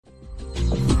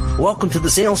Welcome to the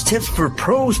Sales Tips for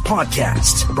Pros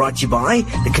podcast, brought to you by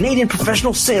the Canadian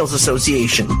Professional Sales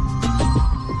Association.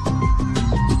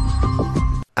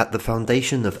 At the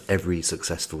foundation of every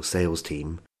successful sales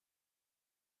team.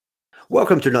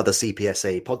 Welcome to another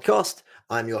CPSA podcast.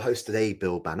 I'm your host today,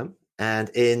 Bill Banham.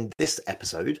 And in this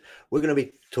episode, we're going to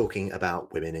be talking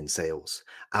about women in sales.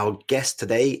 Our guest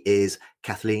today is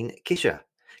Kathleen Kischer.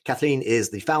 Kathleen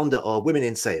is the founder of Women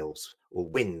in Sales, or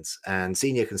WINS, and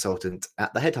senior consultant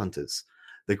at the Headhunters.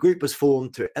 The group was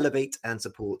formed to elevate and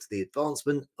support the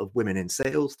advancement of women in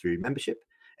sales through membership,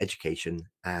 education,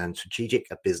 and strategic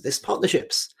business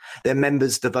partnerships. Their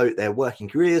members devote their working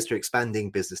careers to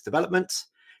expanding business development,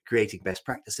 creating best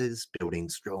practices, building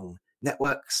strong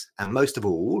networks, and most of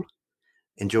all,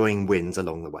 enjoying wins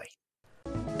along the way.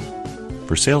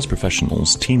 For sales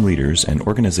professionals, team leaders, and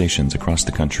organizations across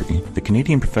the country, the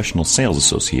Canadian Professional Sales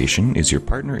Association is your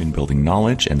partner in building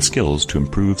knowledge and skills to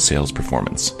improve sales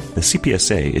performance. The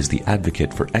CPSA is the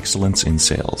advocate for excellence in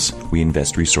sales. We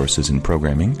invest resources in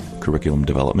programming, curriculum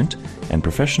development, and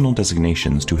professional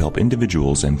designations to help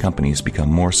individuals and companies become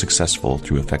more successful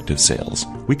through effective sales.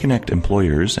 We connect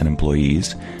employers and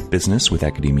employees, business with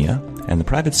academia, and the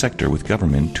private sector with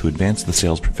government to advance the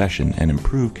sales profession and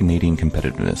improve Canadian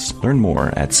competitiveness. Learn more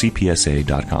at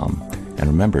cpsa.com. And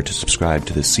remember to subscribe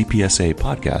to the CPSA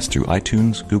podcast through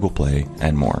iTunes, Google Play,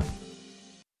 and more.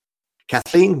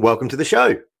 Kathleen, welcome to the show.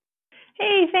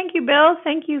 Hey, thank you, Bill.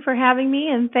 Thank you for having me,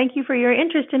 and thank you for your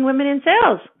interest in women in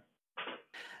sales.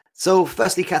 So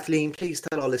firstly, Kathleen, please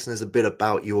tell our listeners a bit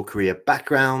about your career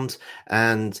background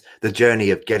and the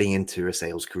journey of getting into a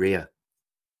sales career.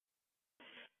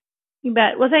 You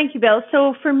bet. Well, thank you, Bill.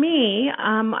 So for me,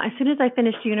 as soon as I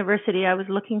finished university, I was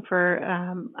looking for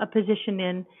a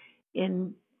position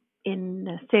in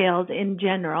sales in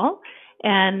general,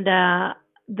 and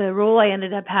the role I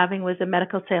ended up having was a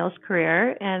medical sales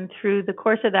career. And through the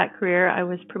course of that career, I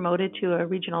was promoted to a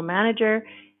regional manager,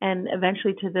 and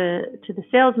eventually to the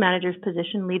sales manager's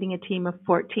position, leading a team of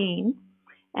 14.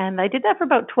 And I did that for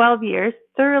about 12 years.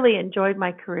 Thoroughly enjoyed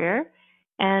my career.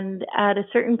 And at a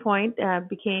certain point, had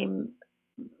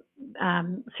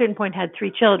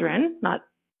 3 children, not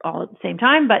all at the same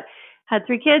time, but had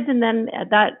 3 kids. And then at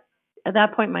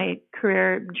that point, my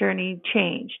career journey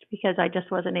changed because I just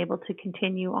wasn't able to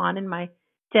continue on in my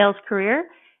sales career,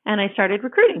 and I started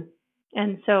recruiting.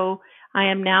 And so I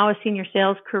am now a senior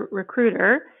sales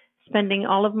recruiter, spending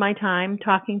all of my time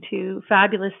talking to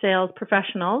fabulous sales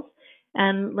professionals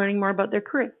and learning more about their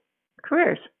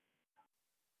careers.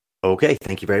 Okay,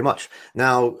 thank you very much.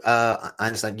 Now, I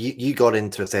understand you got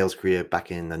into a sales career back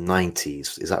in the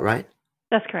 90s. Is that right?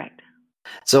 That's correct.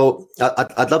 So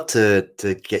I'd love to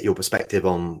get your perspective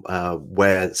on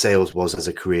where sales was as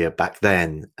a career back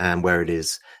then and where it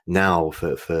is now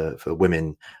for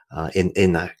women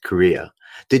in that career.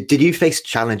 Did you face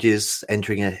challenges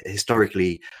entering a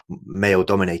historically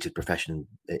male-dominated profession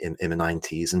in the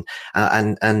 90s,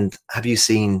 and have you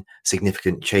seen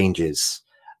significant changes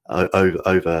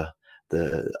over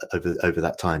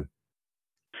that time?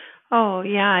 Oh,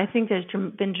 yeah, I think there's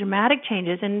been dramatic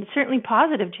changes, and certainly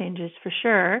positive changes for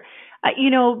sure. Back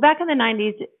in the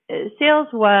 90s, sales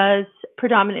was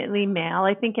predominantly male.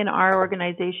 I think in our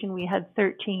organization, we had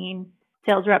 13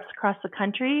 sales reps across the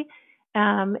country,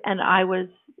 and I was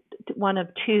one of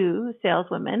 2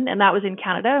 saleswomen, and that was in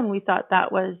Canada, and we thought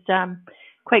that was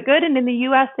quite good. And in the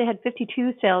U.S., they had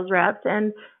 52 sales reps,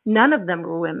 and none of them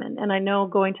were women. And I know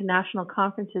going to national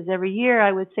conferences every year,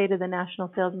 I would say to the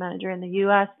national sales manager in the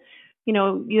U.S.,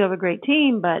 you have a great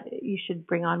team, but you should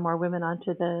bring on more women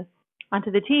onto the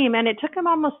team. And it took him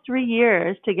almost 3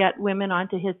 years to get women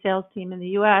onto his sales team in the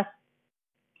U.S.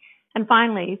 And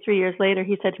finally, 3 years later,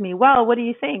 he said to me, well, what do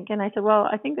you think? And I said, well,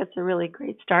 I think that's a really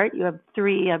great start. You have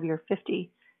 3 of your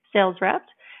 50 sales reps.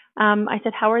 I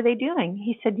said, how are they doing?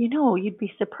 He said, you'd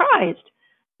be surprised.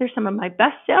 They're some of my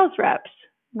best sales reps.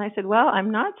 And I said, well,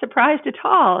 I'm not surprised at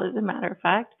all, as a matter of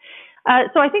fact.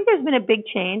 So I think there's been a big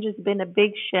change. There's been a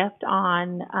big shift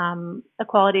on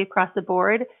equality across the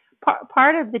board.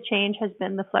 Part of the change has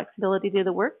been the flexibility to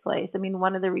the workplace. I mean,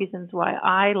 one of the reasons why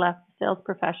I left the sales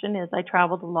profession is I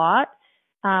traveled a lot.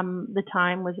 The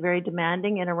time was very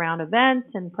demanding in around events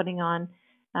and putting on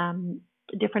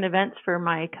different events for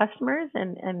my customers,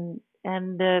 and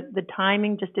the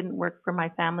timing just didn't work for my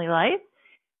family life.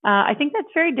 I think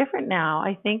that's very different now.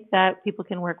 I think that people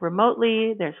can work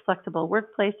remotely. There's flexible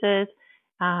workplaces.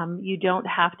 You don't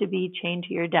have to be chained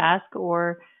to your desk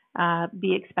or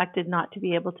be expected not to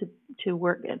be able to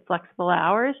work at flexible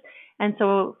hours. And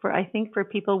so I think for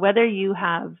people, whether you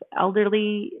have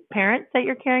elderly parents that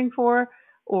you're caring for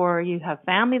or you have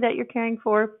family that you're caring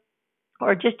for,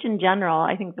 or just in general,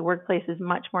 I think the workplace is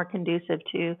much more conducive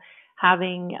to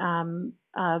having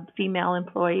female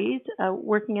employees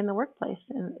working in the workplace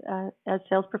as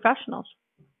sales professionals.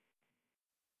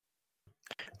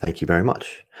 Thank you very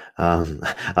much.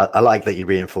 I like that you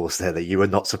reinforced there that you were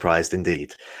not surprised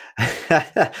indeed.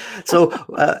 So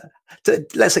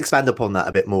let's expand upon that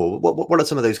a bit more. What are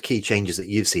some of those key changes that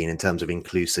you've seen in terms of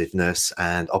inclusiveness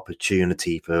and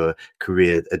opportunity for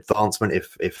career advancement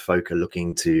if folk are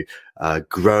looking to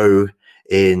grow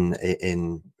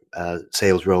in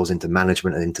sales roles into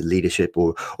management and into leadership,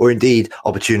 or indeed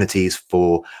opportunities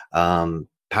for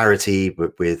parity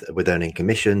with earning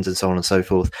commissions and so on and so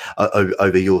forth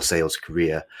over your sales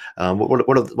career?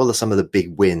 What are some of the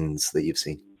big wins that you've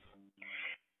seen?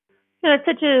 That's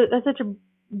such a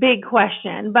big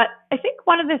question, but I think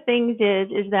one of the things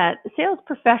is that sales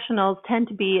professionals tend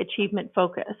to be achievement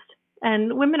focused,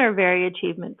 and women are very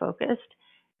achievement focused.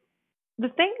 The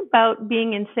thing about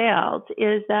being in sales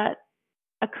is that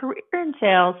a career in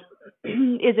sales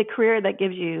is a career that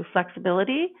gives you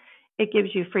flexibility. It gives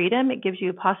you freedom. It gives you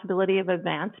a possibility of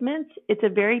advancements. It's a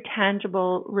very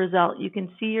tangible result. You can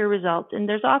see your results. And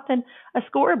there's often a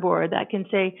scoreboard that can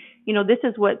say, this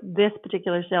is what this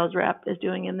particular sales rep is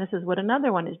doing, and this is what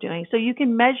another one is doing. So you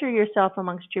can measure yourself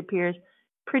amongst your peers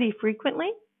pretty frequently.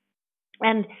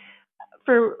 And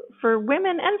for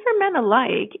women and for men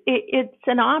alike, it's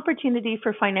an opportunity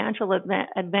for financial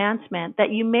advancement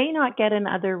that you may not get in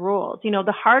other roles.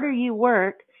 The harder you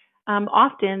work,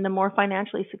 often the more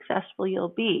financially successful you'll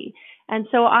be. And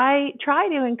so I try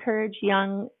to encourage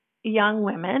young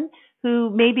women who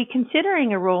may be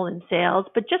considering a role in sales,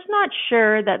 but just not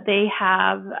sure that they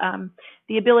have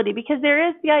the ability, because there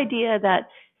is the idea that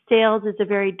sales is a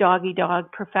very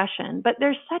dog-eat-dog profession, but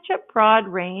there's such a broad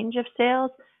range of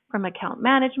sales, from account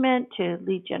management to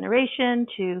lead generation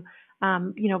to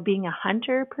being a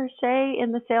hunter per se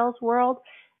in the sales world,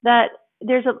 that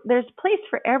there's a place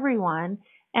for everyone.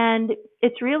 And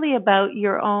it's really about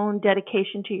your own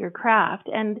dedication to your craft.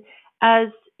 And as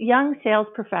young sales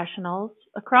professionals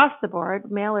across the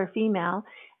board, male or female,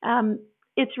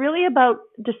 it's really about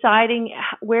deciding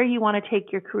where you want to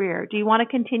take your career. Do you want to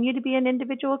continue to be an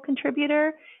individual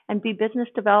contributor and be business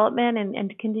development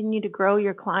and continue to grow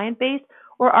your client base?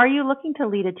 Or are you looking to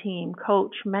lead a team,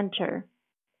 coach, mentor?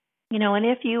 And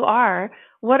if you are,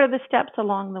 what are the steps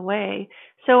along the way?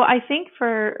 So I think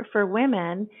for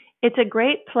women, it's a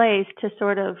great place to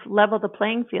sort of level the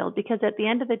playing field, because at the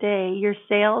end of the day, your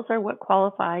sales are what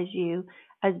qualifies you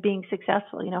as being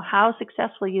successful. How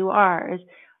successful you are is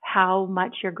how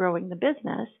much you're growing the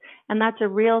business. And that's a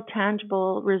real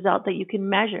tangible result that you can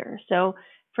measure. So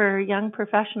for young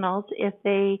professionals, if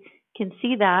they can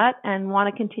see that and want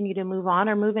to continue to move on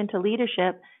or move into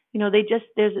leadership,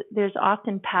 there's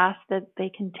often paths that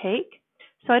they can take.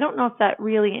 So I don't know if that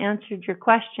really answered your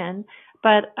question,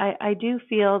 but I do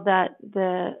feel that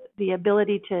the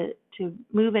ability to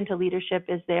move into leadership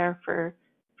is there for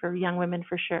young women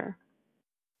for sure.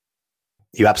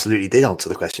 You absolutely did answer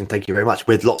the question. Thank you very much,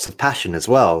 with lots of passion as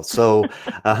well. So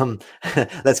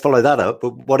let's follow that up.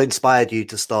 But what inspired you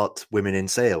to start Women in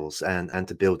Sales and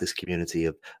to build this community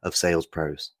of sales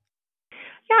pros?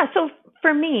 Yeah, so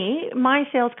for me, my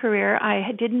sales career,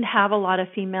 I didn't have a lot of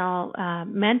female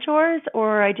mentors,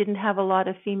 or I didn't have a lot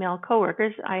of female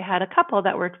coworkers. I had a couple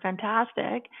that were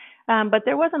fantastic, but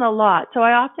there wasn't a lot. So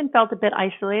I often felt a bit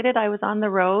isolated. I was on the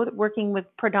road working with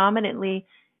predominantly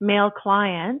male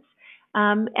clients.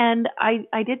 And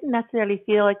I didn't necessarily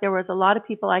feel like there was a lot of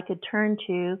people I could turn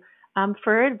to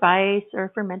for advice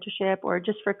or for mentorship or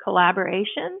just for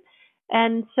collaboration.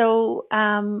 And so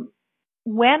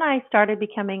when I started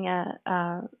becoming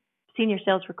a senior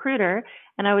sales recruiter,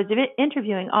 and I was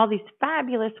interviewing all these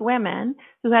fabulous women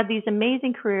who had these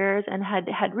amazing careers and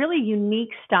had really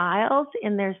unique styles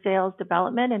in their sales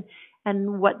development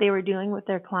and what they were doing with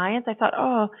their clients, I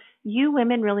thought, you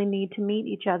women really need to meet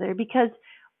each other, because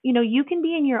you can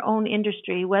be in your own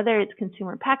industry, whether it's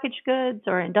consumer packaged goods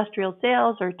or industrial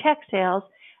sales or tech sales,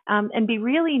 and be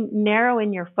really narrow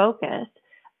in your focus,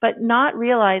 but not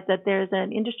realize that there's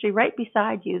an industry right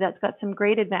beside you that's got some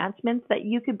great advancements that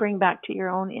you could bring back to your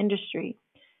own industry.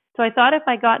 So I thought if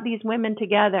I got these women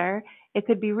together, it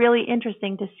could be really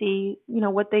interesting to see,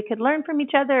 what they could learn from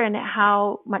each other and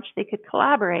how much they could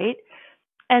collaborate.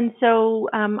 And so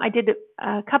I did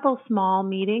a couple small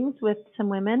meetings with some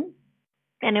women.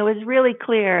 And it was really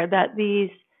clear that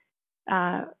these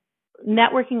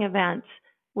networking events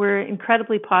were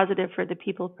incredibly positive for the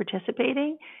people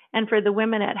participating, and for the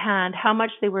women at hand, how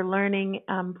much they were learning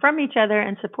from each other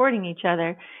and supporting each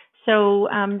other. So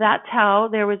that's how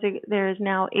there is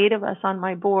now 8 of us on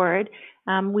my board.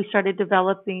 We started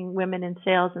developing women in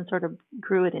sales and sort of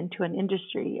grew it into an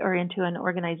industry or into an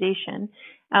organization.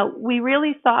 We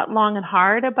really thought long and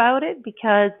hard about it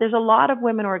because there's a lot of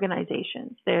women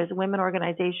organizations. There's a women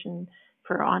organization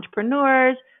for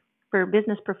entrepreneurs, for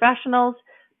business professionals.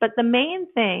 But the main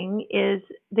thing is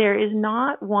there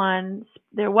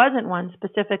wasn't one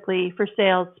specifically for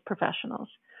sales professionals.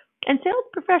 And sales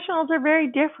professionals are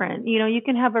very different. You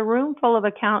can have a room full of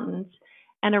accountants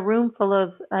and a room full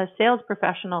of sales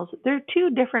professionals. They're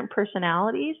 2 different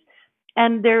personalities,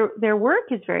 and their work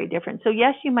is very different. So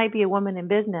yes, you might be a woman in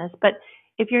business, but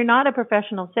if you're not a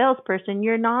professional salesperson,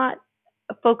 you're not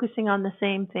focusing on the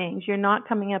same things. You're not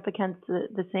coming up against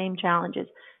the same challenges.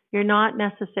 You're not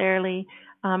necessarily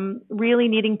really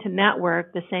needing to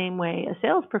network the same way a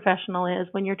sales professional is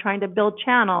when you're trying to build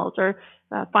channels or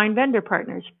find vendor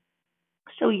partners.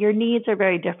 So your needs are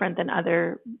very different than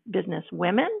other business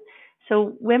women.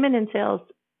 So women in sales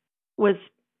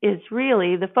is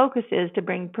really, the focus is to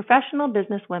bring professional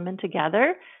business women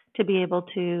together to be able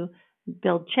to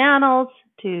build channels,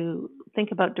 to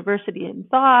think about diversity in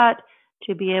thought,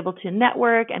 to be able to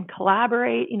network and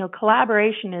collaborate.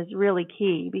 Collaboration is really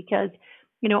key because,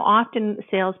 often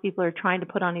salespeople are trying to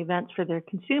put on events for their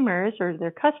consumers or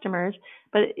their customers,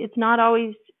 but it's not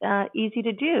always easy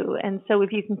to do. And so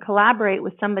if you can collaborate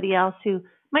with somebody else who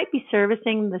might be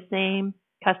servicing the same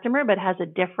customer but has a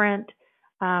different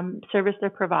service they're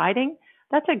providing,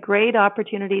 that's a great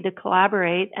opportunity to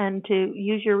collaborate and to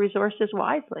use your resources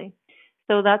wisely.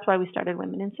 So that's why we started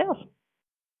Women in Sales.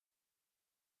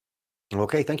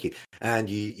 Okay, thank you. And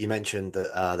you mentioned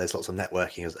that there's lots of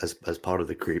networking as part of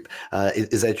the group.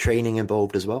 Is there training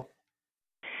involved as well?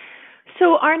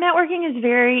 So our networking is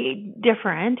very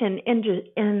different and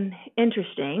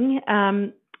interesting.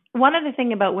 One of the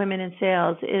things about women in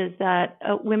sales is that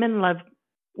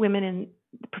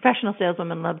professional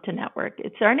saleswomen love to network.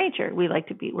 It's our nature.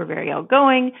 We're very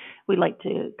outgoing. We like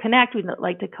to connect. We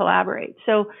like to collaborate.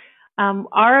 So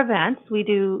our events, we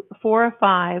do 4 or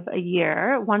 5 a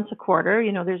year, once a quarter.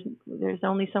 There's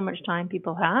only so much time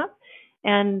people have.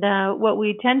 And what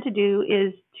we tend to do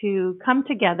is to come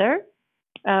together,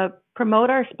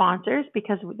 promote our sponsors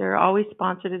because they're always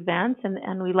sponsored events,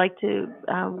 and we like to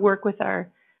work with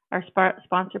our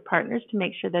sponsor partners to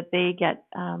make sure that they get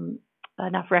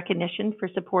enough recognition for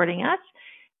supporting us.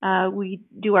 We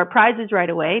do our prizes right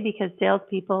away because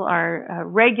salespeople are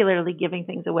regularly giving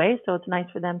things away, so it's nice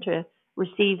for them to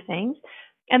receive things.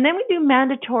 And then we do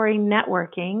mandatory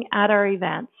networking at our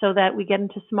events so that we get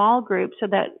into small groups so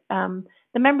that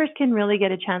the members can really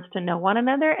get a chance to know one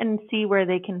another and see where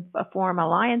they can form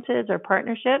alliances or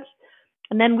partnerships.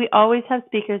 And then we always have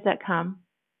speakers that come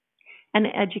and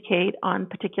educate on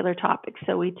particular topics.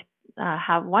 So we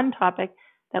have one topic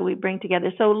that we bring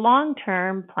together. So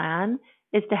long-term plan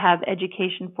is to have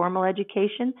education, formal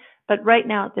education. But right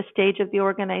now at this stage of the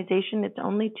organization, it's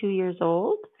only 2 years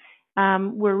old.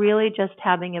 We're really just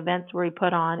having events where we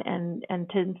put on and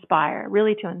to inspire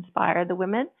the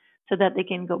women so that they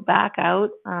can go back out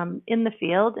in the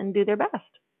field and do their best.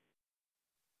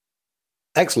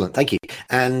 Excellent. Thank you.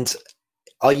 And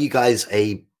are you guys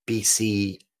a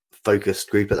BC focused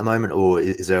group at the moment, or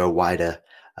is there a wider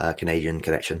Canadian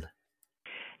connection?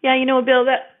 Yeah, Bill,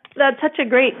 that's such a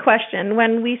great question.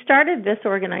 When we started this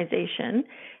organization,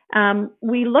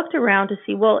 we looked around to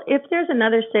see, well, if there's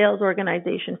another sales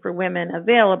organization for women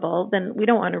available, then we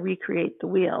don't want to recreate the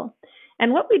wheel.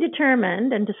 And what we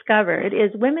determined and discovered is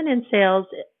women in sales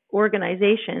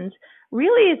organizations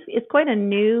really is quite a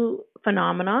new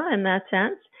phenomena in that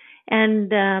sense.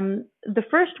 And the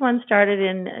first one started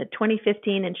in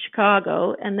 2015 in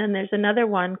Chicago, and then there's another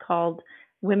one called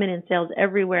Women in Sales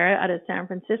Everywhere out of San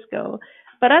Francisco.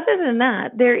 But other than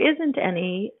that, there isn't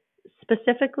any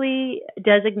specifically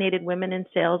designated women in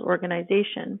sales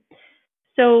organization.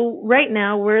 So right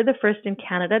now, we're the first in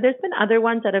Canada. There's been other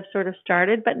ones that have sort of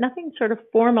started, but nothing sort of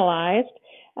formalized.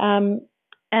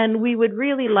 And we would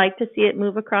really like to see it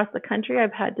move across the country.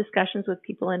 I've had discussions with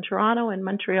people in Toronto and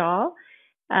Montreal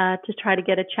to try to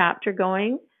get a chapter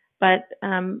going. But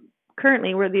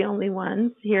currently, we're the only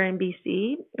ones here in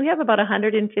BC. We have about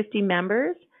 150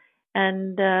 members,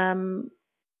 and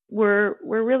we're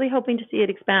really hoping to see it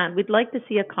expand. We'd like to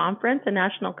see a conference, a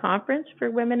national conference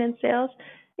for women in sales,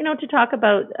 to talk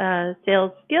about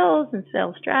sales skills and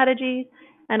sales strategies,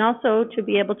 and also to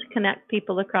be able to connect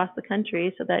people across the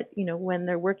country so that, when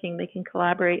they're working, they can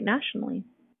collaborate nationally.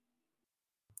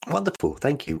 Wonderful.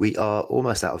 Thank you. We are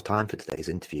almost out of time for today's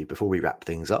interview. Before we wrap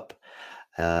things up,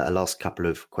 a last couple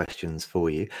of questions for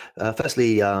you.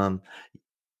 Firstly,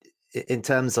 in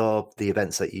terms of the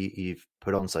events that you've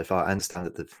put on so far, I understand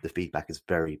that the feedback is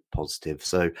very positive.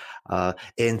 So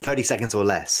in 30 seconds or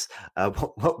less,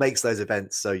 what makes those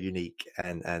events so unique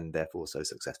and therefore so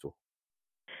successful?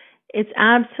 It's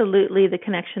absolutely the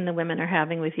connection the women are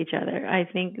having with each other. I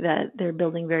think that they're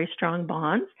building very strong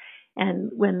bonds.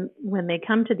 And when they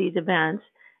come to these events,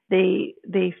 they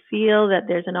feel that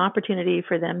there's an opportunity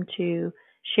for them to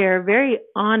share very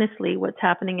honestly what's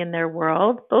happening in their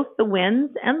world, both the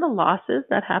wins and the losses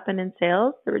that happen in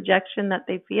sales, the rejection that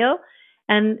they feel,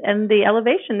 and the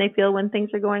elevation they feel when things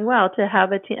are going well. To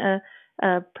have a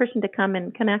person to come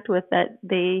and connect with that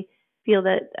they feel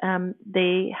that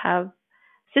they have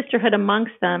sisterhood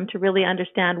amongst them to really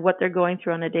understand what they're going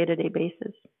through on a day-to-day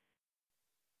basis.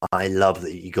 I love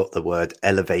that you got the word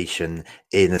elevation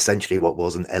in essentially what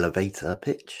was an elevator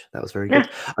pitch. That was very good.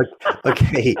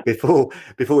 Okay, before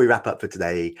we wrap up for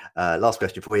today, last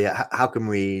question for you. How can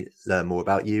we learn more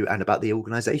about you and about the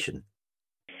organization?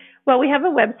 Well, we have a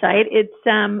website. It's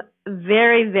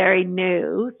very, very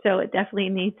new, so it definitely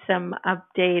needs some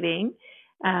updating.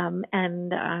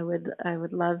 And I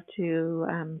would love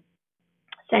to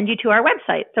send you to our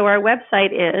website. So our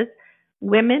website is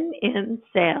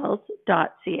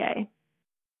womeninsales.ca.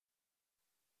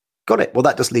 Got it. Well,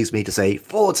 that just leaves me to say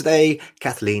for today,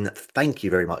 Kathleen, thank you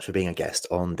very much for being a guest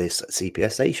on this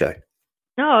CPSA show.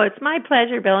 Oh, it's my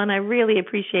pleasure, Bill, and I really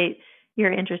appreciate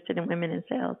your interest in women in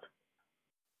sales.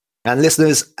 And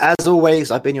listeners, as always,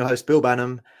 I've been your host, Bill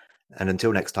Banham, and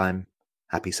until next time,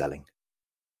 happy selling.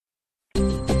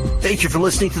 Thank you for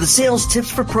listening to the Sales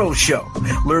Tips for Pros show.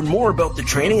 Learn more about the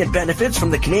training and benefits from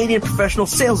the Canadian Professional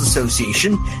Sales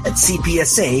Association at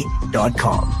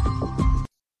cpsa.com.